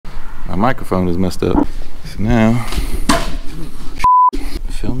My microphone is messed up. So now,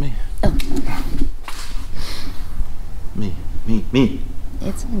 film me. Oh. Me.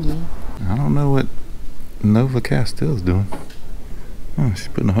 It's on you. I don't know what Nova Castell's doing. Oh, she's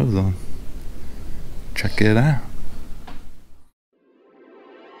putting a hose on. Check it out.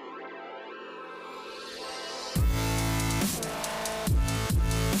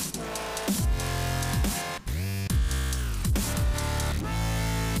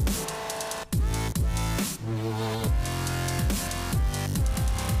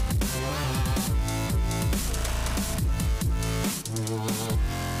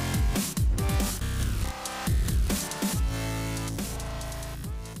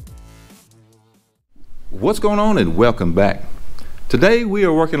 What's going on, and welcome back. Today we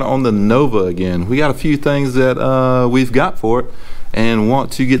are working on the Nova again. We got a few things that we've got for it and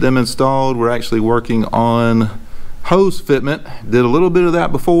want to get them installed. We're actually working on hose fitment. Did a little bit of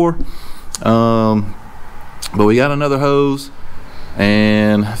that before, but we got another hose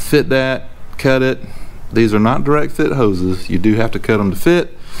and fit that, cut it. These are not direct fit hoses. You do have to cut them to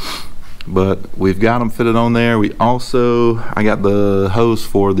fit, but we've got them fitted on there. I got the hose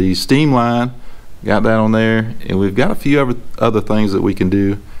for the steam line. Got that on there, and we've got a few other things that we can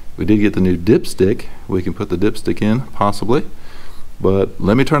do. We did get the new dipstick. We can put the dipstick in, possibly. But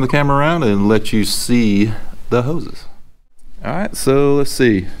let me turn the camera around and let you see the hoses. All right, so let's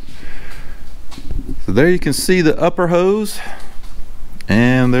see. So there you can see the upper hose,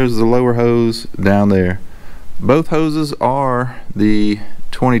 and there's the lower hose down there. Both hoses are the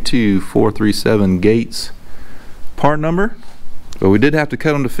 22437 Gates part number, but we did have to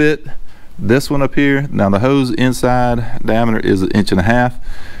cut them to fit. This one up here, now the hose inside diameter is 1.5 inches.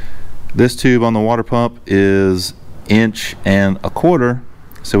 This tube on the water pump is 1.25 inches.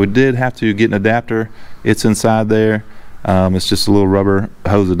 So we did have to get an adapter. It's inside there. It's just a little rubber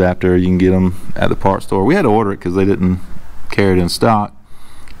hose adapter. You can get them at the parts store. We had to order it because they didn't carry it in stock.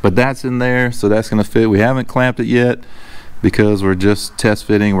 But that's in there, so that's going to fit. We haven't clamped it yet because we're just test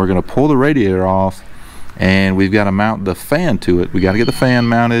fitting. We're going to pull the radiator off, and we've got to mount the fan to it. We got to get the fan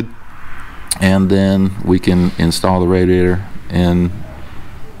mounted, and then we can install the radiator and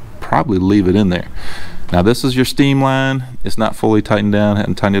probably leave it in there. Now this is your steam line. It's not fully tightened down,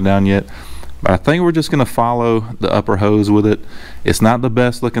 hadn't tightened it down yet, but I think we're just going to follow the upper hose with it. It's not the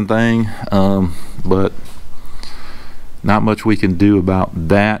best looking thing, but not much we can do about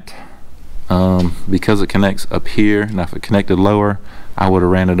that because it connects up here. Now if it connected lower, I would have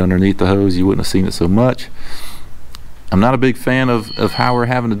ran it underneath the hose. You wouldn't have seen it so much. I'm not a big fan of how we're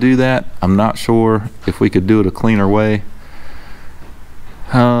having to do that. I'm not sure if we could do it a cleaner way,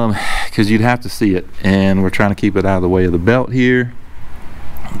 because you'd have to see it, and we're trying to keep it out of the way of the belt here.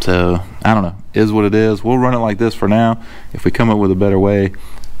 So I don't know, is what it is. We'll run it like this for now. If we come up with a better way,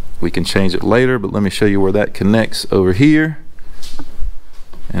 we can change it later, but let me show you where that connects over here.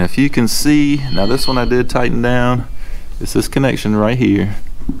 And if you can see, now this one I did tighten down. It's this connection right here.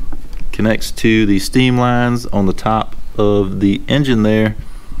 Connects to the steam lines on the top of the engine there,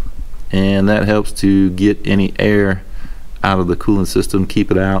 and that helps to get any air out of the coolant system, keep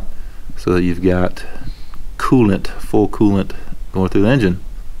it out, so that you've got coolant, full coolant going through the engine.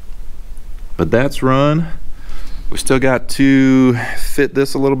 But that's run. We still got to fit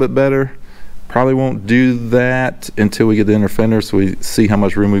this a little bit better. Probably won't do that until we get the inner fender, so we see how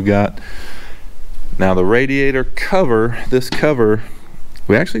much room we've got. Now the radiator cover, this cover,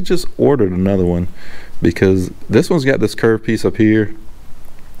 we actually just ordered another one because this one's got this curved piece up here.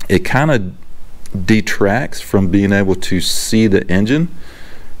 It kind of detracts from being able to see the engine,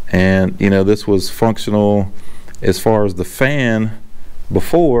 and you know, this was functional as far as the fan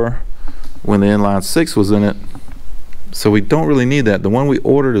before when the inline 6 was in it, so we don't really need that. The one we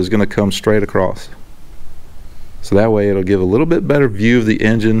ordered is going to come straight across, so that way it'll give a little bit better view of the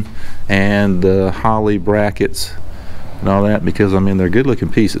engine and the Holley brackets and all that, because I mean, they're good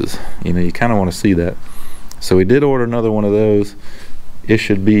looking pieces. You know, you kind of want to see that. So we did order another one of those. It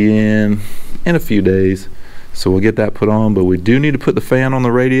should be in a few days, so we'll get that put on. But we do need to put the fan on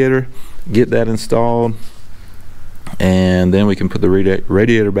the radiator, get that installed, and then we can put the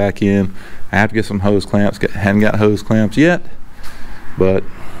radiator back in. I have to get some hose clamps. Hadn't got hose clamps yet, but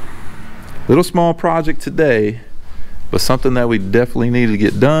little small project today, but something that we definitely need to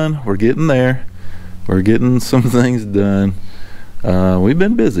get done. We're getting there. We're getting some things done. We've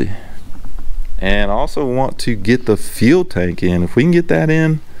been busy. And I also want to get the fuel tank in. If we can get that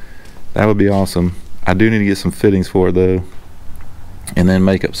in, that would be awesome. I do need to get some fittings for it though, and then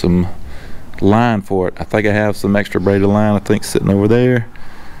make up some line for it. I think I have some extra braided line, I think, sitting over there.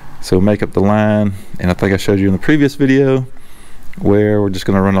 So make up the line, and I think I showed you in the previous video, where we're just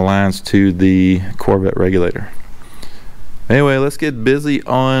going to run the lines to the Corvette regulator. Anyway, let's get busy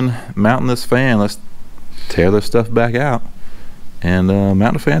on mounting this fan. Let's tear this stuff back out and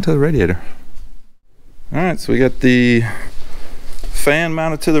mount the fan to the radiator. Alright, so we got the fan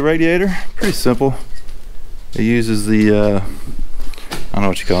mounted to the radiator. Pretty simple. It uses the I don't know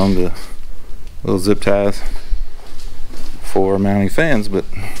what you call them, the little zip ties for mounting fans, but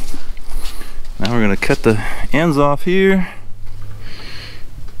now we're going to cut the ends off here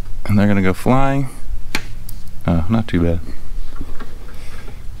and they're going to go flying. Oh, not too bad.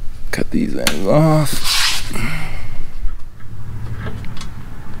 Cut these ends off.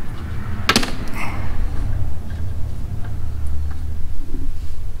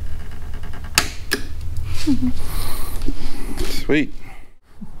 Sweet.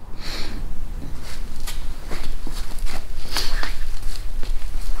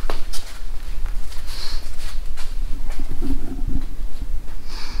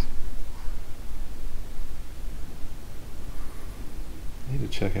 I need to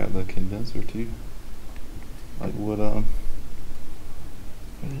check out the condenser too, like what it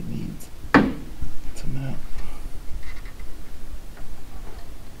needs to mount.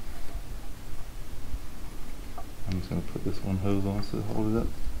 I'm just going to put this one hose on so to hold it up.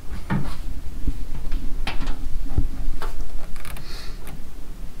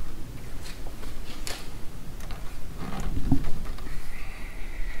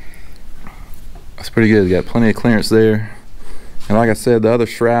 That's pretty good. Got plenty of clearance there. And like I said, the other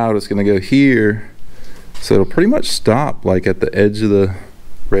shroud is going to go here. So it'll pretty much stop like at the edge of the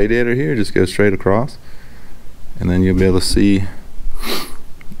radiator here. Just go straight across. And then you'll be able to see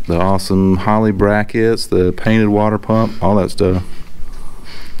the awesome Holley brackets, the painted water pump, all that stuff.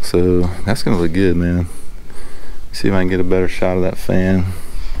 So that's gonna look good, man. See if I can get a better shot of that fan.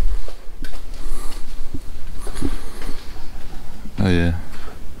 Oh yeah,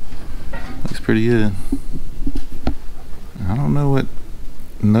 looks pretty good. I don't know what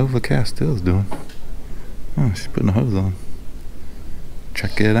Nova Castile is doing. Oh, she's putting a hose on.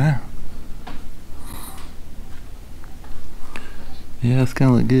 Check it out. Yeah, it's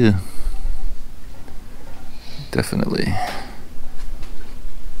gonna look good. Definitely.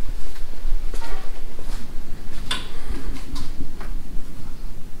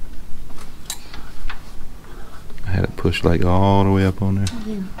 I had it pushed like all the way up on there.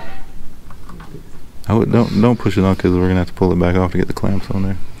 Yeah. I would don't push it on because we're gonna have to pull it back off to get the clamps on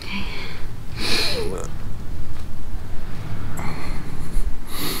there.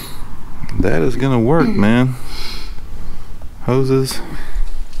 That is gonna work, man. Hoses.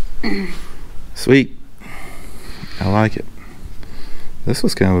 Sweet. I like it. This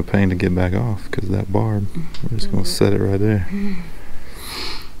was kind of a pain to get back off because of that barb. We're just going to set it right there.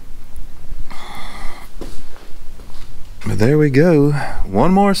 But there we go.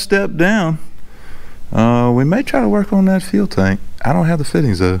 One more step down. We may try to work on that fuel tank. I don't have the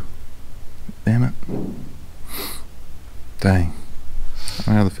fittings though. Damn it. Dang. I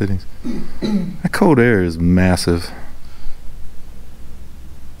don't have the fittings. That cold air is massive.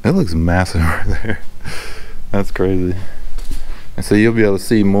 It looks massive right there. That's crazy. And so you'll be able to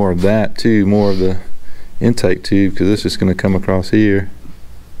see more of that too, more of the intake tube, because it's just going to come across here.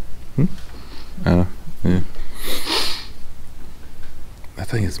 Oh, yeah. That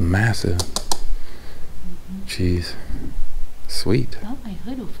thing is massive. Jeez. Sweet. I hope my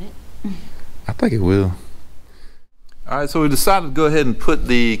hood will fit. I think it will. Alright, so we decided to go ahead and put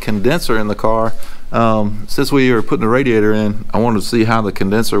the condenser in the car. Since we were putting the radiator in, I wanted to see how the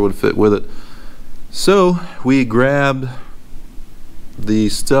condenser would fit with it. So we grabbed the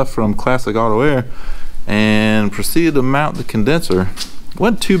stuff from Classic Auto Air and proceeded to mount the condenser.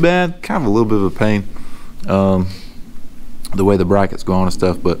 Wasn't too bad, kind of a little bit of a pain, the way the brackets go on and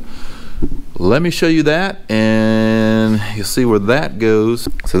stuff, but let me show you that and you'll see where that goes.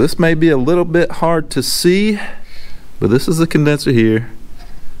 So this may be a little bit hard to see, but this is the condenser here.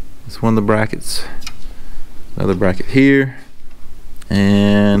 It's one of the brackets. Another bracket here.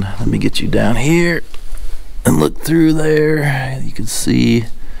 And let me get you down here and look through there. You can see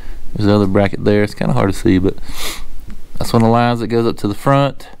there's another bracket there. It's kind of hard to see, but that's one of the lines that goes up to the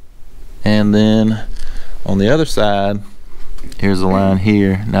front. And then on the other side, here's a line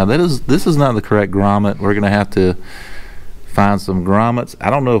here. Now this is not the correct grommet. We're gonna have to find some grommets. I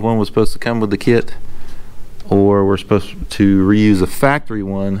don't know if one was supposed to come with the kit or we're supposed to reuse a factory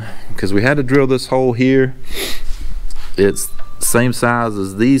one, because we had to drill this hole here. It's same size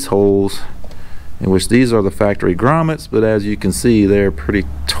as these holes, in which these are the factory grommets, but as you can see they're pretty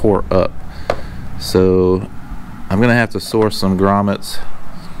tore up. So I'm gonna have to source some grommets,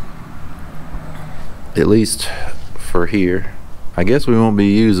 at least for here. I guess we won't be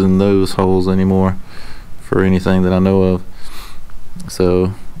using those holes anymore for anything that I know of.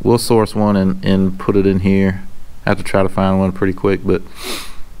 So we'll source one and put it in here. I have to try to find one pretty quick, but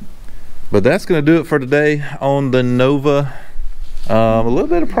that's gonna do it for today on the Nova. A little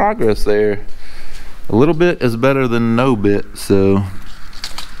bit of progress there. A little bit is better than no bit. So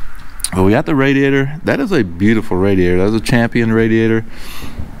well, we got the radiator. That is a beautiful radiator. That's a Champion radiator.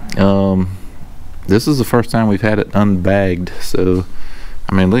 This is the first time we've had it unbagged, so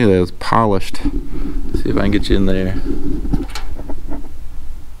I mean, look at that, it's polished. Let's see if I can get you in there.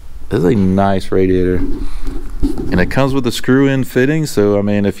 This is a nice radiator, and it comes with a screw-in fitting. So I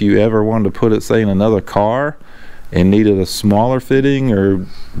mean, if you ever wanted to put it, say, in another car and needed a smaller fitting or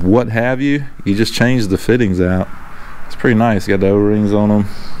what have you, you just change the fittings out. It's pretty nice. Got the O-rings on them.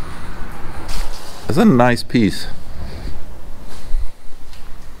 It's a nice piece.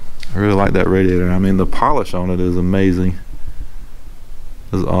 I really like that radiator. I mean, the polish on it is amazing.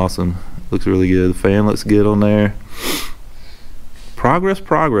 This is awesome. Looks really good. The fan looks good on there. Progress.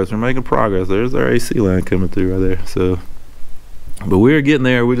 We're making progress. There's our AC line coming through right there. So, but we're getting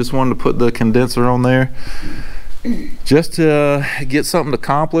there. We just wanted to put the condenser on there just to get something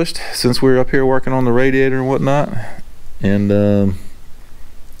accomplished since we're up here working on the radiator and whatnot. And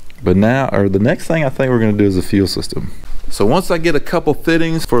but now, or the next thing I think we're going to do is the fuel system. So once I get a couple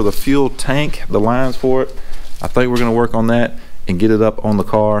fittings for the fuel tank, the lines for it, I think we're going to work on that and get it up on the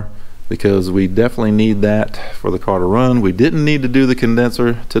car, because we definitely need that for the car to run. We didn't need to do the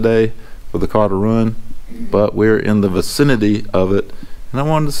condenser today for the car to run, but we're in the vicinity of it, and I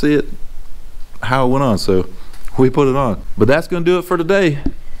wanted to see it, how it went on, so we put it on. But that's going to do it for today.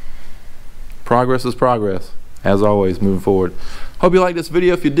 Progress is progress, as always, moving forward. Hope you liked this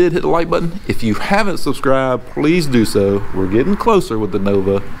video. If you did, hit the like button. If you haven't subscribed, please do so. We're getting closer with the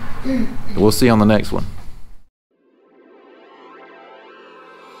Nova. We'll see you on the next one.